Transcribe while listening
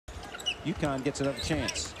UConn gets another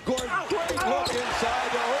chance. Gordon, great look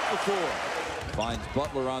inside to Okafor. Finds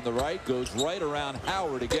Butler on the right, goes right around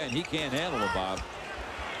Howard again. He can't handle him, Bob.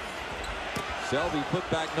 Selby put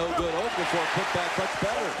back no good. Okafor put back much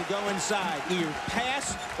better. To go inside, either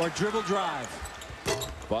pass or dribble drive.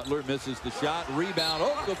 Butler misses the shot. Rebound.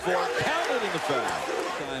 Okafor counted in the foul.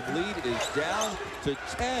 Time lead is down to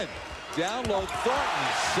 10. Down low, Thornton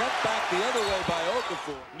sent back the other way by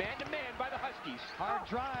Okafor. Man-to-man by the Huskies. Hard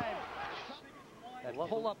drive. That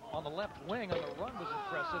pull-up on the left wing on the run was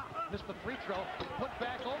impressive. Missed the free throw. Put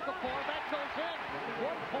back Okafor. That goes in.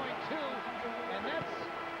 1.2. And that's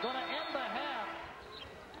going to end the half.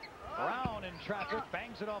 Brown in traffic.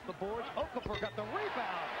 Bangs it off the boards. Okafor got the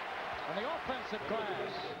rebound on the offensive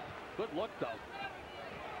glass. Good look, though.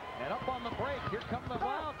 And up on the break. Here come the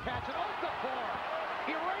Wildcats. And Okafor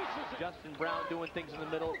erases it. Justin Brown doing things in the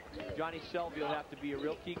middle. Johnny Selby will have to be a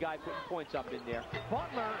real key guy putting points up in there.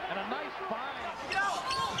 Butler and a nice find.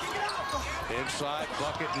 Inside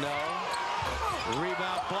bucket, no.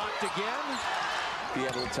 Rebound blocked again. Be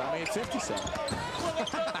able to tell me at 57.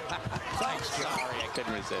 Thanks, John. Sorry, I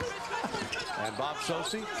couldn't resist. And Bob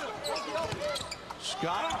Sosey.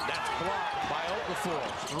 Scott, that's blocked by Okafor.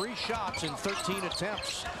 3 shots in 13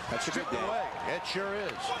 attempts. That's a good Stripped game. away. It sure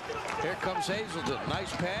is. Here comes Hazelton.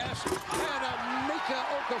 Nice pass. And Emeka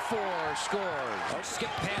Okafor scores.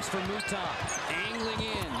 Skip pass for Muton. Angling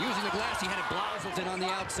in. Using the glass. He had it Blazelton on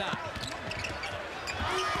the outside.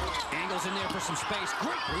 Angles in there for some space.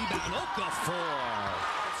 Great rebound.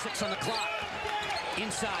 Okafor. 6 on the clock.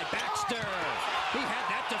 Inside. Baxter. He had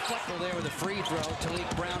that deflector there with a free throw.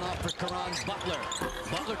 Talik Brown off for Karan Butler.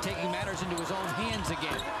 Butler taking matters into his own hands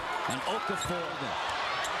again. And Okafor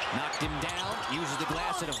knocked him down. Uses the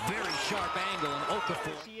glass at a very sharp angle. And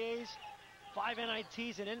Okafor. NCAAs, 5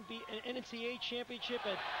 NITs, an NCAA championship,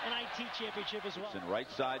 and NIT championship as well. And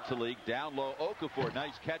right side Talik. Down low Okafor.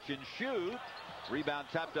 Nice catch and shoot. Rebound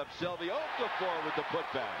tapped up Selby. Okafor with the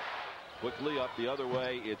putback. Quickly up the other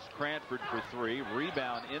way, it's Cranford for 3.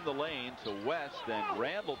 Rebound in the lane to West, and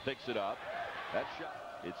Randall picks it up. That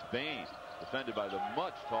shot, it's Bain, defended by the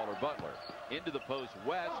much taller Butler. Into the post,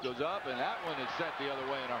 West goes up, and that one is sent the other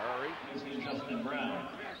way in a hurry. Justin Brown.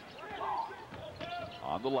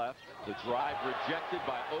 On the left, the drive rejected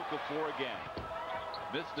by Okafor again.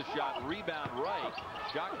 Missed the shot, rebound right.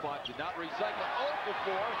 Shot clock did not recycle.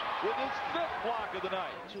 Okafor with his 5th block of the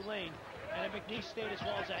night. Tulane. And at McNeese State as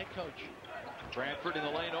well as a head coach. Cranford in the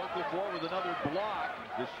lane. Okafor with another block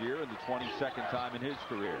this year, and the 22nd time in his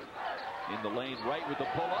career. In the lane right with the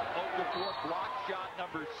pull-up. Okafor block shot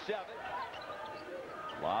number 7.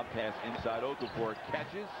 Lob pass inside. Okafor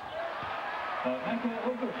catches.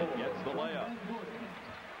 Gets the layup.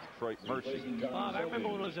 Detroit Mercy. Bob, I remember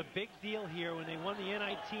when it was a big deal here when they won the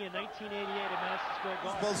NIT in 1988 at Madison Square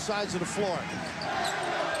Garden. Both sides of the floor.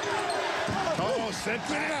 Oh, sent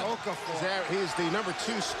back. Okafor. He's the number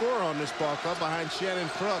 2 scorer on this ball club behind Shannon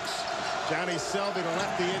Crooks. Johnny Selby to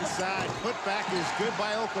left the inside. Put back is good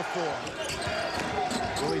by Okafor.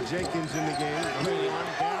 Willie Jenkins in the game. Number 1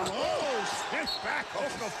 down. Oh, sent back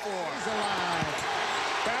Okafor. He's alive.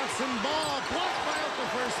 Bouncing ball. Blocked by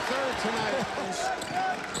Okafor's 3rd tonight.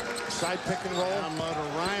 Side pick and roll. Down low to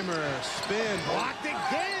Reimer. Spin. Blocked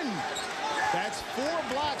again. That's 4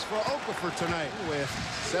 blocks for Okafor tonight with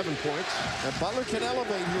 7 points. And Butler can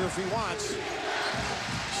elevate here if he wants.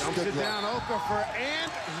 Dumps it down Okafor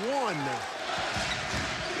and 1.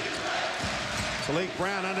 Talik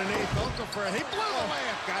Brown underneath Okafor. He blew the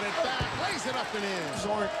layup. Got it back. Lays it up and in.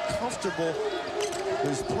 So aren't comfortable.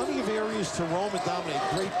 There's plenty of areas to roam and dominate.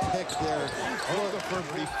 Great pick there. Okafor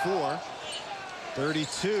before.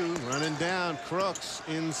 32 running down. Crooks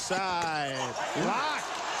inside. Block.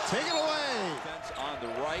 Take it away. Defense on the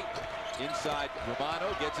right. Inside,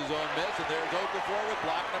 Romano gets his own miss, and there's Okafor with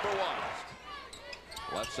block number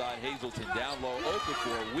 1. Left side, Hazelton down low.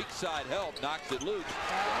 Okafor, weak side help, knocks it loose.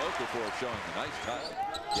 And Okafor showing a nice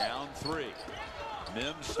touch. Down 3.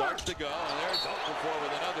 Mims starts to go, and there's Okafor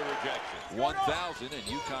with another rejection. 1,000, and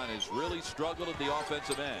UConn has really struggled at the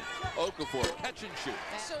offensive end. Okafor, catch and shoot.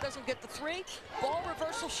 So doesn't get the 3. Ball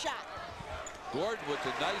reversal shot. Gordon with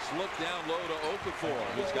a nice look down low to Okafor,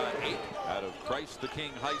 who's got 8 out of Christ the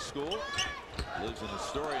King High School. Lives in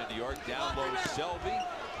Astoria, New York. Down low, Selby.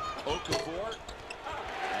 Okafor.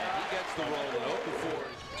 And he gets the roll, and Okafor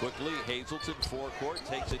quickly. Hazelton, forecourt,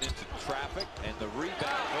 takes it into traffic, and the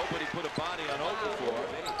rebound. Nobody put a body on Okafor.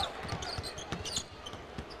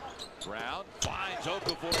 Brown finds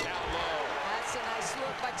Okafor down low. That's a nice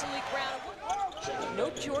look by Talik Brown.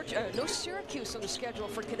 No Syracuse on the schedule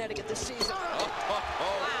for Connecticut this season. Wow.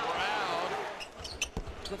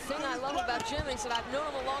 Brown. The thing I love about Jim, he said, I've known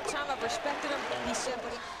him a long time, I've respected him. He said,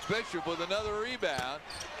 but Bishop with another rebound,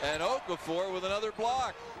 and Okafor with another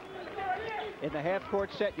block. In the half-court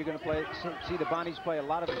set, you're going to see the Bonnies play a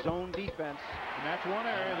lot of zone defense. And that's one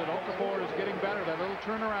area that Okafor is getting better, that little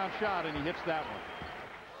turnaround shot, and he hits that one.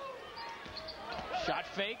 Shot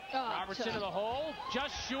fake, Robertson to the hole,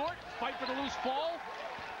 just short, fight for the loose ball,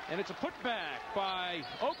 and it's a putback by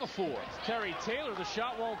Okafor. Terry Taylor, the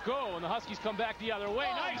shot won't go, and the Huskies come back the other way.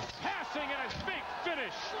 Nice passing and a big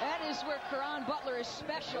finish. That is where Karan Butler is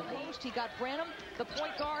special. He got Branham, the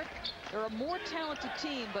point guard. They're a more talented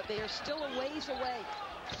team, but they are still a ways away.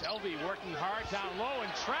 Selvey working hard down low in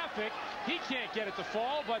traffic. He can't get it to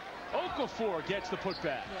fall, but Okafor gets the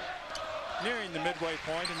putback. Nearing the midway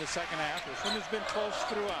point in the second half. This one has been close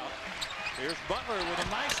throughout. Here's Butler with a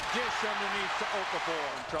nice dish underneath to Okafor.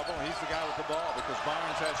 In trouble. He's the guy with the ball because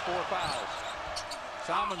Barnes has 4 fouls.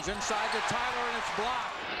 Salmon's inside to Tyler, and it's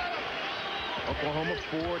blocked. Oklahoma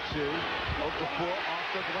 4-2. Okafor off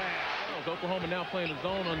the glass. Oklahoma now playing the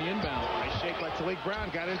zone on the inbound. Nice shake by Talik Brown.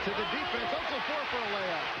 Got into the defense. Okafor for a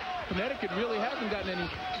layup. Connecticut really hasn't gotten any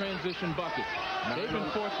transition buckets. They've been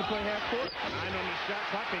forced to play half court. 9 on the shot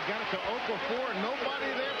clock. They got it to Okafor.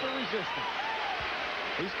 Nobody there for resistance.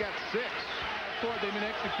 He's got 6. They've been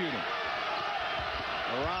executing.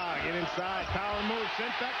 Get inside. Power move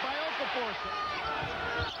sent back by Okafor.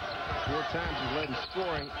 4 times he's led in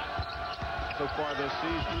scoring so far this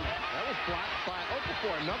season. That was blocked by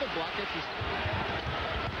Okafor. Another block. It's his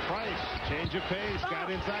Price. Change of pace.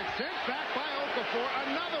 Got inside. Sent back by Okafor.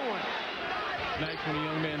 Another one. Nice when a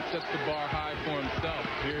young man sets the bar high for himself.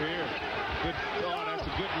 Here. Good. Oh, that's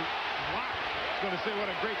a good block. I was going to say what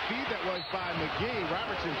a great feed that was by McGee.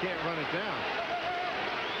 Robertson can't run it down.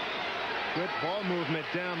 Good ball movement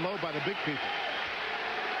down low by the big people.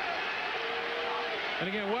 And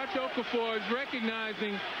again, watch Okafor is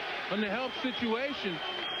recognizing on the help situation.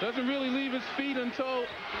 Doesn't really leave his feet until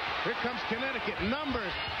here comes Connecticut.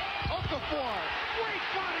 Numbers. Okafor. Great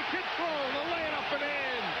body control. The laying up and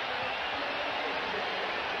in.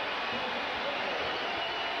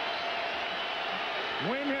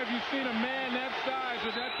 When have you seen a man that size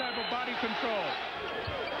with that type of body control?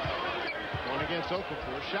 One against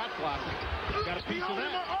Okafor. Shot clock. Got a piece of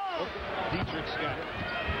that. Dietrich's got it.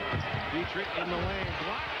 Dietrich in the lane.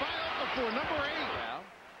 Blocked by Okafor. Number 8.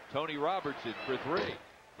 Tony Robertson for 3.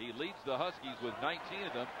 He leads the Huskies with 19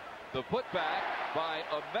 of them. The putback by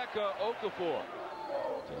Emeka Okafor.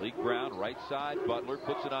 Talik Brown, right side. Butler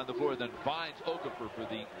puts it on the floor, then finds Okafor for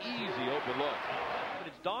the easy open look. But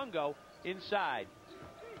it's Dongo inside.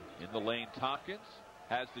 In the lane, Tompkins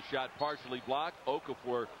has the shot partially blocked.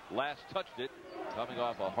 Okafor last touched it, coming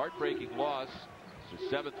off a heartbreaking loss to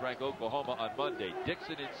 7th-ranked Oklahoma on Monday.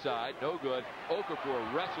 Dixon inside, no good.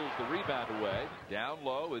 Okafor wrestles the rebound away. Down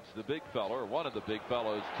low, it's the big fella, or one of the big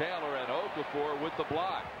fellows, Taylor, and Okafor with the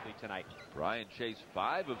block. Tonight. Brian Chase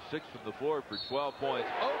 5 of 6 from the floor for 12 points.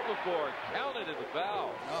 Okafor counted in the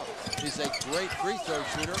foul. He's a great free throw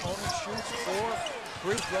shooter. Only shoots 4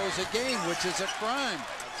 free throws a game, which is a crime.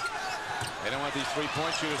 They don't want these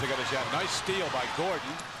three-point shooters. They got a shot. Nice steal by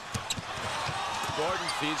Gordon. Gordon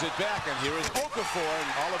feeds it back, and here is Okafor, and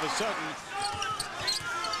all of a sudden,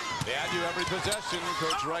 they add you every possession.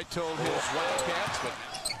 Coach Wright told his Wildcats, but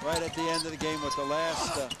right at the end of the game with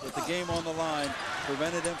the game on the line,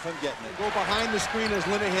 prevented him from getting it. Go behind the screen as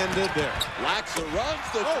Linehan did there. Laxa runs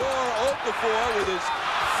the floor. Okafor with his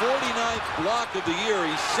 49th block of the year.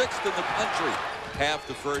 He's 6th in the country. Half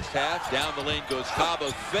the first half. Down the lane goes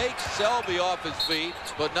Cabo. Fakes Selvey off his feet,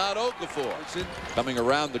 but not Okafor. Coming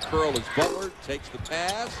around the curl is Butler. Takes the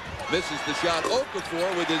pass. Misses the shot.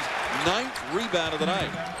 Okafor with his 9th rebound of the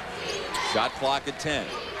night. Shot clock at 10.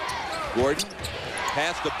 Gordon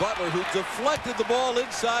pass to Butler, who deflected the ball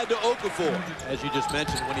inside to Okafor. As you just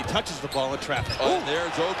mentioned, when he touches the ball in traffic. Oh, and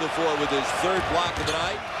there's Okafor with his 3rd block of the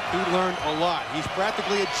night. He learned a lot. He's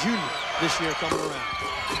practically a junior this year coming around.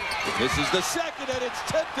 This is the 2nd, and it's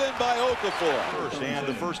tipped in by Okafor. And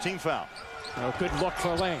the first team foul. Oh, good look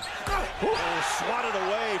for Lane. Swatted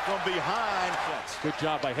away from behind. Good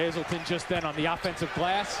job by Hazelton just then on the offensive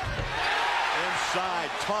glass. Inside,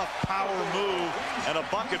 tough power move, and a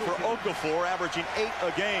bucket for Okafor, averaging 8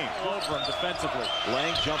 a game. Over him defensively.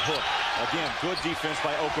 Lang jump hook. Again, good defense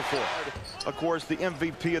by Okafor. Of course, the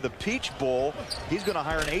MVP of the Peach Bowl. He's going to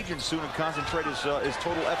hire an agent soon and concentrate his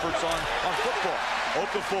total efforts on football.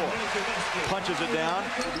 Okafor punches it down.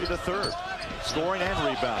 He'll be the 3rd. Scoring and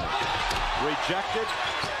rebounding. Rejected.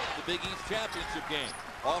 the Big East championship game.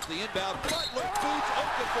 Off the inbound, Butler boots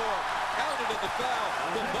Okafor. Counted in the foul,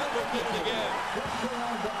 but Butler did it again.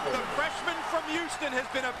 The freshman from Houston has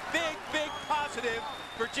been a big, big positive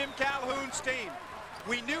for Jim Calhoun's team.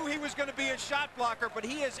 We knew he was going to be a shot blocker, but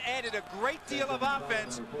he has added a great deal of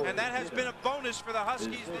offense, and that has been a bonus for the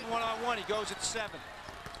Huskies in one-on-one. He goes at 7.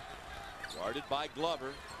 Guarded by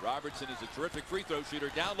Glover. Robertson is a terrific free throw shooter.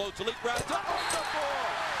 Down low, Talik Brown to Okafor.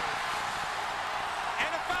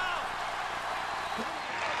 And a foul.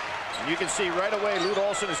 And you can see right away, Lute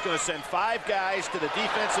Olson is going to send 5 guys to the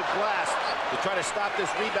defensive glass to try to stop this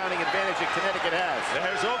rebounding advantage that Connecticut has.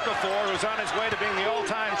 There's Okafor, who's on his way to being the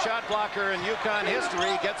all-time shot blocker in UConn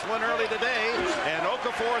history. Gets one early today, and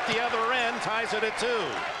Okafor at the other end ties it at 2.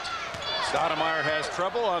 Stoudemire has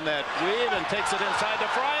trouble on that weave and takes it inside to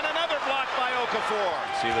Fry, and another block by Okafor.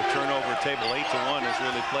 See, the turnover table 8-1 has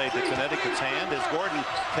really played to Connecticut's hand as Gordon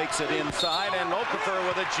takes it inside, and Okafor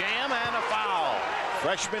with a jam and a foul.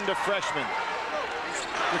 Freshman to freshman.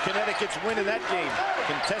 The Connecticut's win in that game.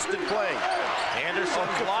 Contested play. Anderson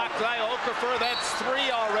blocked by Okafor. That's 3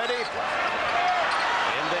 already.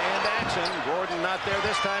 End-to-end action. Gordon not there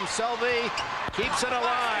this time. Selvey keeps it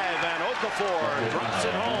alive, and Okafor drops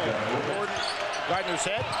it home. Gordon, Gardner's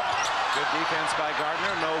head. Good defense by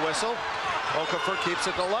Gardner. No whistle. Okafor keeps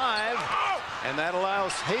it alive, and that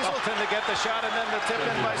allows Hazelton to get the shot and then the tip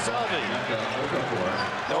in by Selvey.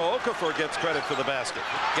 No, Okafor gets credit for the basket.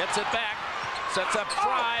 Gets it back. Sets up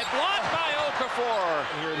Fry. Blocked by Okafor.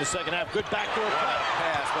 Here in the second half. Good backdoor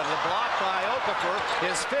pass, but the block by Okafor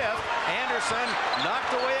is 5th. Anderson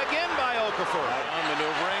knocked away again by Okafor. On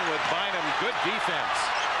maneuvering with Bynum. Good defense.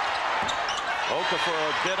 Okafor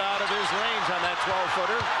a bit out of his range on that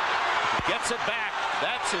 12-footer. Gets it back.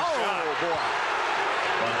 That's his shot. Oh, boy.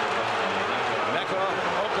 Emeka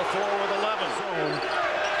Okafor with 11.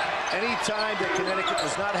 Anytime that Connecticut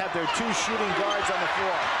does not have their 2 shooting guards on the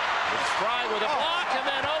floor. It's Fry with a block, and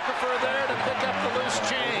then Okafor there to pick up the loose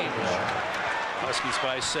change. Huskies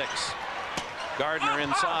by 6. Gardner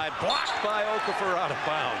inside, blocked by Okafor out of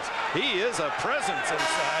bounds. He is a presence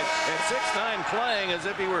inside, and 6'9" playing as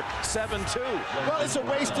if he were 7'2". Well, it's a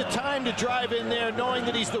waste of time to drive in there knowing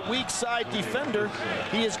that he's the weak side defender.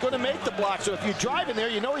 He is going to make the block, so if you drive in there,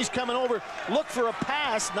 you know he's coming over. Look for a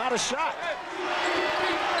pass, not a shot.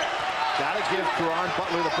 Got to give Caron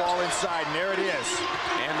Butler the ball inside, and there it is.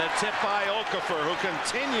 And the tip by Okafor, who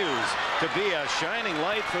continues to be a shining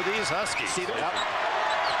light for these Huskies. See that? Yep.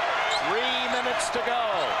 3 minutes to go.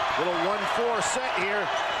 Little 1-4 set here.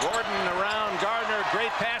 Gordon around Gardner.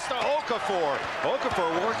 Great pass to Okafor.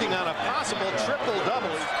 Okafor working on a possible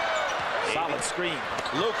triple-double. Solid screen.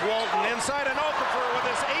 Luke Walton inside, and Okafor with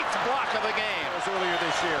his 8th block of the game. That was earlier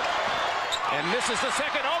this year. And this is the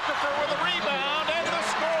second. Okafor with a rebound and the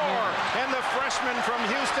score. And the freshman from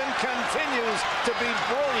Houston continues to be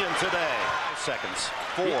brilliant today. 5 seconds.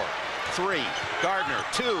 4, 3, Gardner,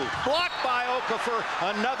 2, blocked by Okafor,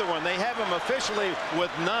 another one. They have him officially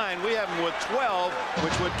with 9. We have him with 12,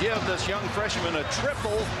 which would give this young freshman a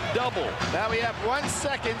triple-double. Now we have 1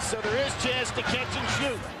 second, so there is chance to catch and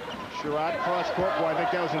shoot. Sherrod cross court. Boy, I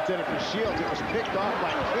think that was intended for Shields. It was picked off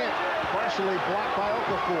by Kent, partially blocked by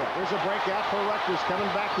Okafor. There's a breakout for Rutgers,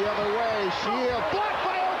 coming back the other way. Shields blocked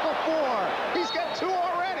by Okafor. He's got 2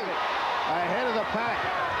 already. Ahead of the pack.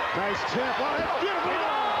 Nice tip. Oh, that's beautiful.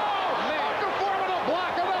 Okafor with a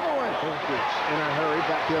block, another one. In a hurry,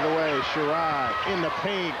 back the other way. Sherrod in the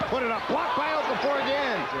paint. Put it up. Blocked by Okafor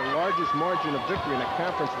again. Their largest margin of victory in a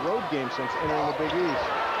conference road game since entering the Big East.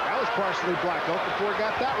 That was partially blocked. Okafor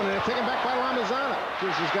got that one, and they're taken back by Lamazana.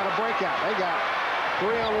 Jersey's got a breakout. They got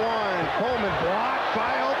 3-on-1. Coleman blocked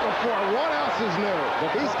by Okafor. What else is new?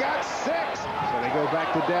 He's got 6. So they go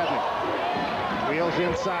back to Dabney. Wheels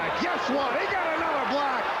inside. Guess what? He got another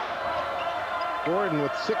block. Gordon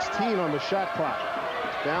with 16 on the shot clock.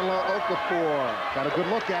 Down low, Okafor. Got a good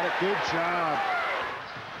look at it. Good job.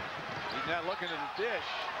 He's not looking at the dish.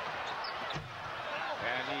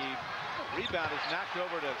 And the rebound is knocked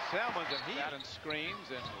over to Salmons, and he out and screams,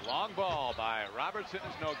 and long ball by Robertson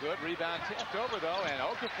is no good. Rebound tipped over, though, and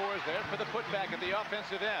Okafor is there for the putback at the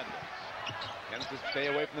offensive end. Tends to stay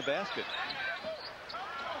away from the basket.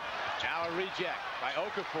 Now a reject by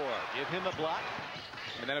Okafor. Give him a block.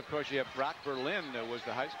 And then, of course, you have Brock Berlin, who was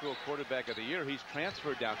the high school quarterback of the year. He's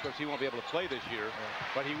transferred down. Of course, he won't be able to play this year,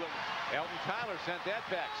 but he will. Elton Tyler sent that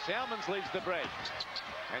back. Salmons leads the break.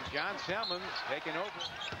 And John Salmons taking over.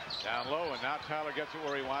 Down low, and now Tyler gets it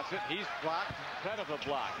where he wants it. He's blocked. Incredible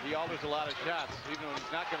block. He alters a lot of shots, even when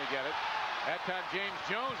he's not going to get it. That time, James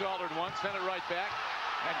Jones altered one, sent it right back.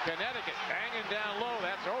 And Connecticut banging down low.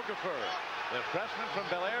 That's Okafor, the freshman from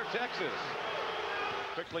Bel Air, Texas.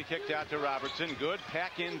 Quickly kicked out to Robertson. Good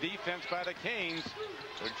pack-in defense by the Canes.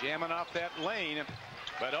 They're jamming off that lane.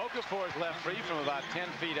 But Okafor's left free from about 10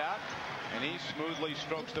 feet out, and he smoothly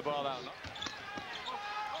strokes the ball out.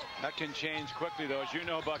 That can change quickly, though. As you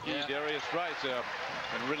know, Bucky, Darius Rice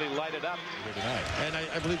can really light it up here tonight. And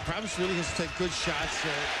I believe Providence really has to take good shots.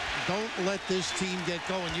 Don't let this team get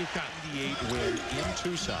going. UConn. 88 win in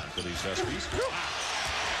Tucson for these Huskies.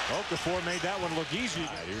 Okafor made that one look easy.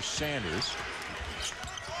 Here's Sanders.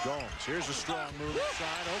 Gomes. Here's a strong move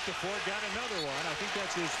inside. Okafor got another one. I think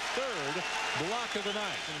that's his third block of the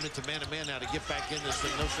night. Send him into man-to-man now to get back in this thing.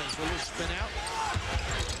 No sense. Will he spin out?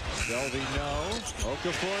 Selvey, no.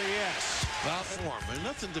 Okafor, yes. Well, form.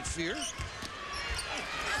 Nothing to fear.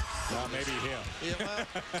 Well, maybe him. Yeah,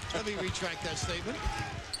 well, let me retract that statement.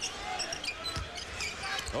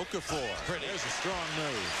 Okafor. There's a strong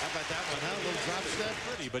move. How about that one, huh? A little drop step.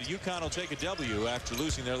 Pretty, but UConn will take a W after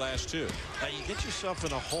losing their last two. Now, you get yourself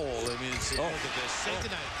in a hole. I mean, look at this. Say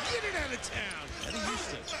goodnight. Get it out of town. Eddie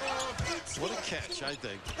Houston. What a catch, I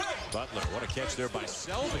think. Butler, what a catch there by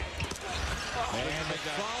Selvey. And the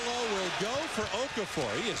follow will go for Okafor.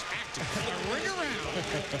 He is active. Ring around.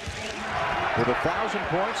 With 1,000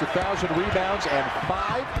 points, 1,000 rebounds, and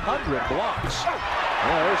 500 blocks.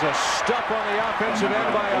 Well, there's a stop on the offensive end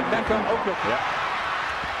by Emeka Okafor.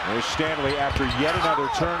 There's Stanley after yet another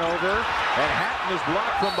turnover. And Hampton is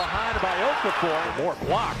blocked from behind by Okafor. More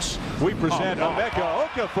blocks. We present Emeka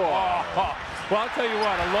Okafor. Well, I'll tell you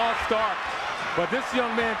what, a lost start. But this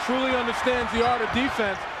young man truly understands the art of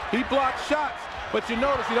defense. He blocks shots, but you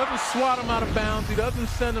notice he doesn't swat them out of bounds. He doesn't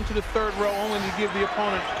send them to the third row only to give the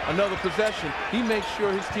opponent another possession. He makes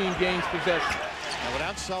sure his team gains possession. Now,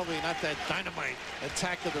 without Selvey, not that dynamite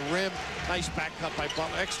attack to the rim. Nice back cut by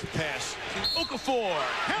Butler. Extra pass. Okafor,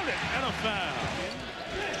 count it, and a foul.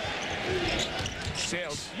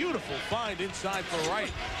 Sales, beautiful find inside for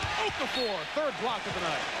Wright. Okafor, third block of the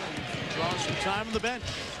night. Draws some time on the bench.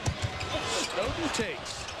 Snowden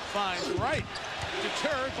takes, finds Wright.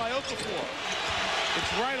 Deterred by Okafor.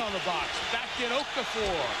 It's Wright on the box. Back in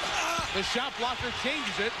Okafor. The shot blocker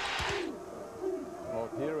changes it.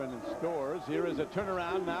 Both here and in Stores. Here is a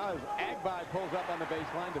turnaround now as Agbai pulls up on the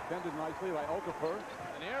baseline, defended nicely by Okafor.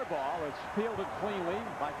 An air ball is fielded cleanly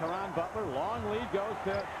by Caron Butler. Long lead goes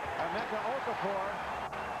to Emeka Okafor.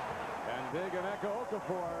 And big Emeka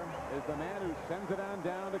Okafor is the man who sends it on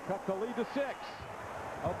down to cut the lead to 6.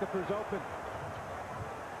 Okafor's open.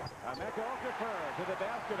 Emeka Okafor to the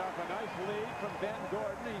basket off a nice lead from Ben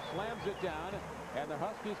Gordon. He slams it down, and the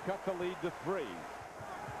Huskies cut the lead to 3.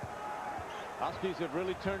 Huskies have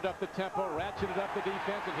really turned up the tempo, ratcheted up the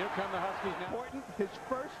defense, and here come the Huskies now. Important, his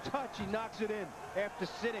first touch, he knocks it in after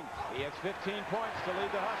sitting. He has 15 points to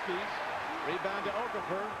lead the Huskies. Rebound to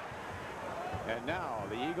Okafor. And now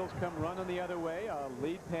the Eagles come running the other way. A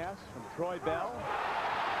lead pass from Troy Bell.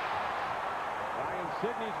 Ryan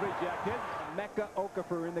Sidney's rejected. Emeka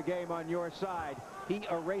Okafor in the game on your side. He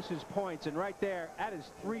erases points, and right there, that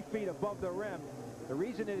is 3 feet above the rim. The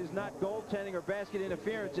reason it is not goaltending or basket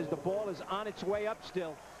interference is the ball is on its way up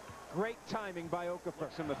still. Great timing by Okafor.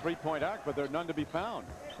 From the three-point arc, but they're none to be found.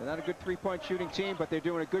 They're not a good three-point shooting team, but they're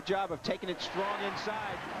doing a good job of taking it strong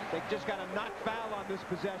inside. They just got a not foul on this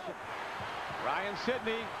possession. Ryan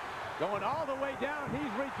Sidney going all the way down.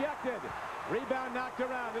 He's rejected. Rebound knocked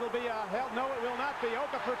around. It'll be a hell. No, it will not be.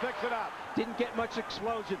 Okafor picks it up. Didn't get much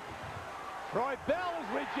explosion. Troy Bell is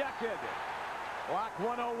rejected. Block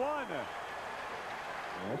 101.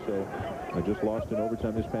 So I just lost in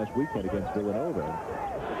overtime this past weekend against Villanova.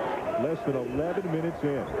 Less than 11 minutes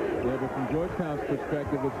in. Yeah, but from Georgetown's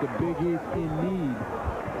perspective, it's the Big East in need.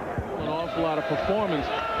 An awful lot of performance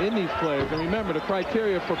in these players. And remember, the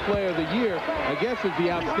criteria for Player of the Year, I guess, is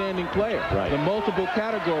the outstanding player. Right. The multiple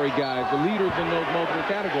category guys, the leaders in those multiple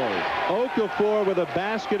categories. Okafor with a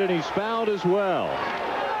basket, and he's fouled as well.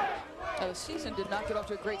 The season did not get off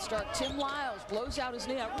to a great start. Tim Lyles blows out his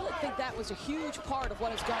knee. I really think that was a huge part of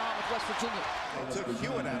what has gone on with West Virginia. They took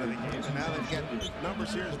Hewitt out of the game, and now they've got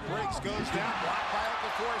numbers here as Briggs goes down. Blocked by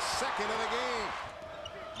Okafor, second of the game.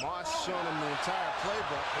 Moss showing him the entire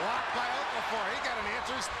playbook. Blocked by Okafor. He got an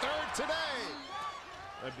answer. He's third today.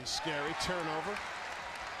 That'd be scary. Turnover.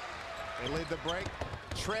 They lead the break.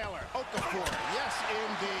 Trailer. Okafor. Yes,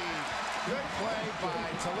 indeed. Good play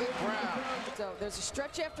by Talik Brown. So there's a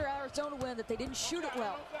stretch after Arizona win that they didn't shoot it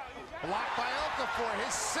well. Blocked by Okafor,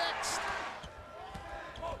 his 6th.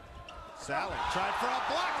 Sally tried for a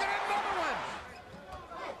block and another one.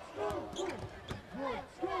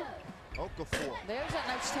 Okafor. There's that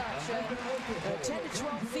nice touch. 10 to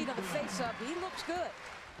 12 feet on the face-up. He looks good.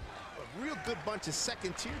 A real good bunch of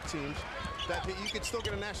second-tier teams that you could still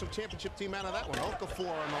get a national championship team out of that one. Okafor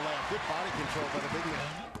on the left. Good body control by the big man.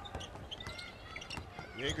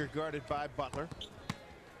 Jaeger guarded by Butler.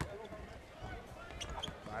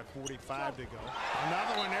 5:45 to go.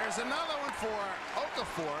 Another one. There's another one for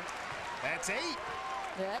Okafor. That's 8.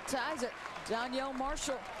 That ties it. Donyell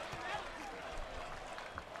Marshall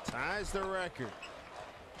ties the record.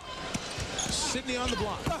 Sidney on the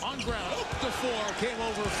block. On ground. Okafor came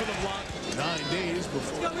over for the block 9 days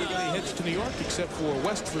before he heads to New York, except for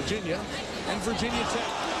West Virginia and Virginia Tech.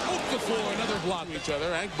 Okafor, another block each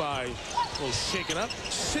other. Agbai a little shaken up.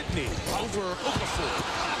 Sidney over Okafor.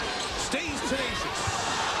 Stays tenacious.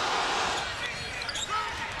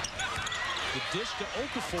 The dish to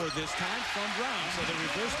Okafor this time from Brown, so they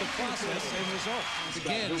reverse the process and result.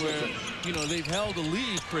 Again, where, you know, they've held a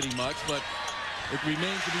lead pretty much, but it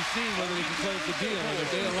remains to be seen whether they can close the deal and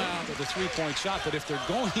if they allow the three-point shot. But if they're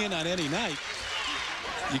going in on any night,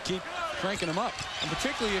 you keep cranking them up, and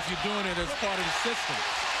particularly if you're doing it as part of the system.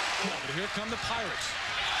 But here come the Pirates.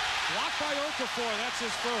 Blocked by Okafor. That's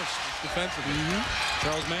his first defensively.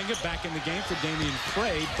 Charles Manga back in the game for Damian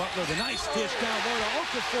Frey. Butler, the nice dish down low to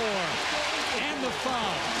Okafor. And the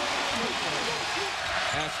foul.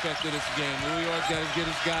 Aspect of this game. New York's got to get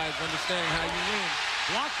his guys understanding how you win.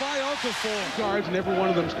 Blocked by Okafor. Guards, and every one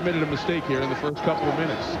of them's committed a mistake here in the first couple of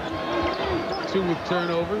minutes. 2 with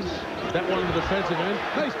turnovers. That one on the defensive end.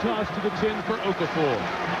 Nice toss to the tin for Okafor.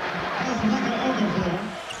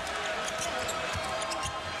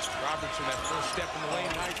 Robertson, that first step in the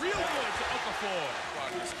lane, nice, real good to Okafor.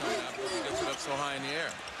 He's coming up, he gets it up so high in the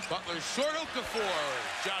air. Butler short, Okafor,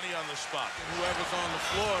 Johnny on the spot. Whoever's on the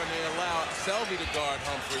floor, and they allow Selvey to guard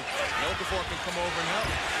Humphrey. And Okafor can come over and help,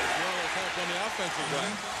 as well as help on the offensive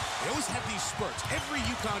end. They always have these spurts. Every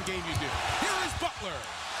UConn game you do. Here is Butler.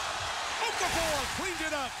 Okafor cleaned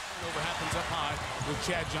it up. Over happens up high with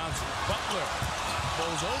Chad Johnson. Butler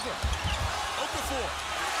pulls over. Okafor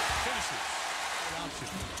finishes.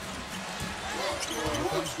 Here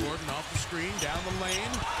comes Gordon off the screen, down the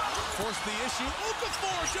lane. Force the issue.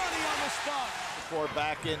 Okafor, Johnny on the spot. Okafor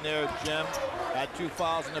back in there, Jim. Had 2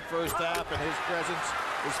 fouls in the first half, and his presence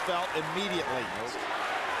is felt immediately.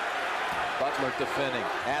 Butler defending.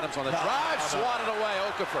 Adams on the drive, swatted away.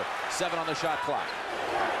 Okafor, 7 on the shot clock.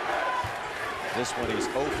 This one he's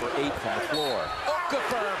 0 for 8 from the floor.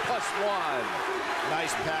 Okafor +1.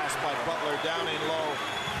 Nice pass by Butler down in low.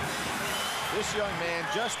 This young man,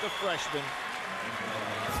 just a freshman,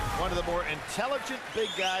 one of the more intelligent big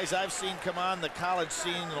guys I've seen come on the college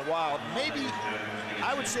scene in a while. Maybe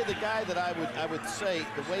I would say the guy that I would say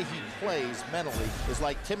the way he plays mentally is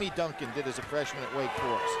like Timmy Duncan did as a freshman at Wake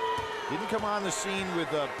Forest. Didn't come on the scene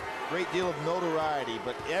with a great deal of notoriety,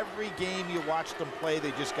 but every game you watched them play,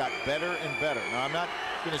 they just got better and better. Now, I'm not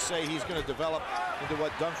going to say he's going to develop into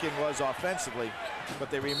what Duncan was offensively,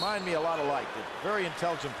 but they remind me a lot alike. They're very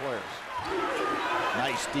intelligent players.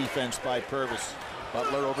 Nice defense by Purvis.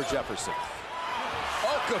 Butler over Jefferson.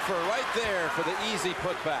 Okafor right there for the easy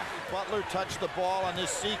putback. Butler touched the ball on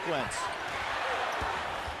this sequence.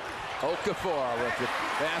 Okafor with the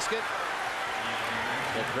basket.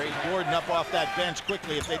 Great Gordon up off that bench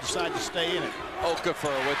quickly if they decide to stay in it.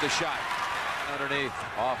 Okafor with the shot. Underneath,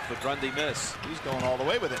 off the Grundy miss. He's going all the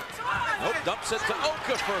way with it. Nope, dumps it to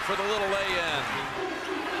Okafor for the little lay-in.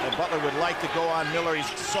 And Butler would like to go on Miller. He's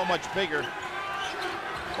so much bigger.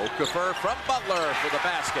 Okafor from Butler for the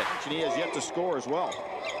basket. And he has yet to score as well.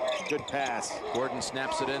 Good pass. Gordon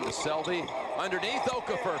snaps it in to Selvey. Underneath,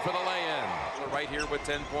 Okafor for the lay-in. Right here with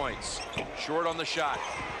 10 points. Short on the shot.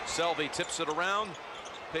 Selvey tips it around.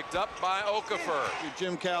 Picked up by Okafor.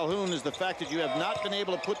 Jim Calhoun is the fact that you have not been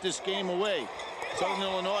able to put this game away. Southern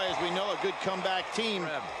Illinois, as we know, a good comeback team.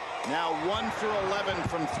 Now 1 for 11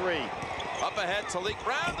 from 3. Up ahead, Talik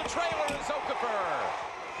Brown. The trailer is Okafor.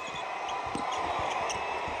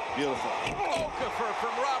 Beautiful. Okafor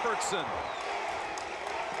from Robertson.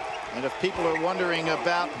 And if people are wondering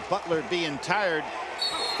about Butler being tired,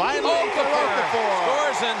 finally Okafor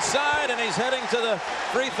scores inside, and he's heading to the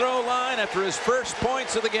free throw line after his first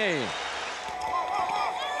points of the game.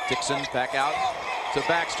 Dixon back out to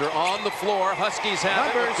Baxter on the floor. Huskies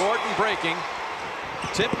have it with Gordon breaking.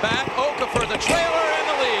 Tip back, Okafor the trailer and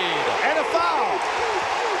the lead. And a foul.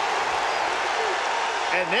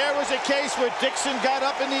 And there was a case where Dixon got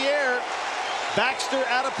up in the air. Baxter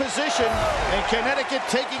out of position, and Connecticut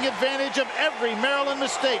taking advantage of every Maryland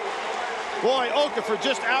mistake. Boy, Okafor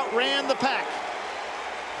just outran the pack.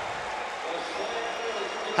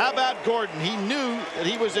 How about Gordon? He knew that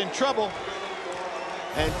he was in trouble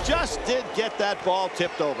and just did get that ball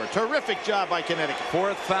tipped over. Terrific job by Connecticut.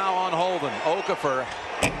 4th foul on Holden. Okafor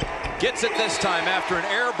Gets it this time after an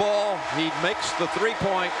air ball. He makes the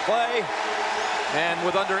three-point play. And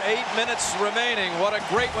with under 8 minutes remaining, what a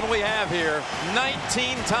great one we have here.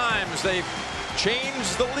 19 times they've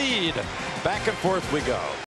changed the lead. Back and forth we go.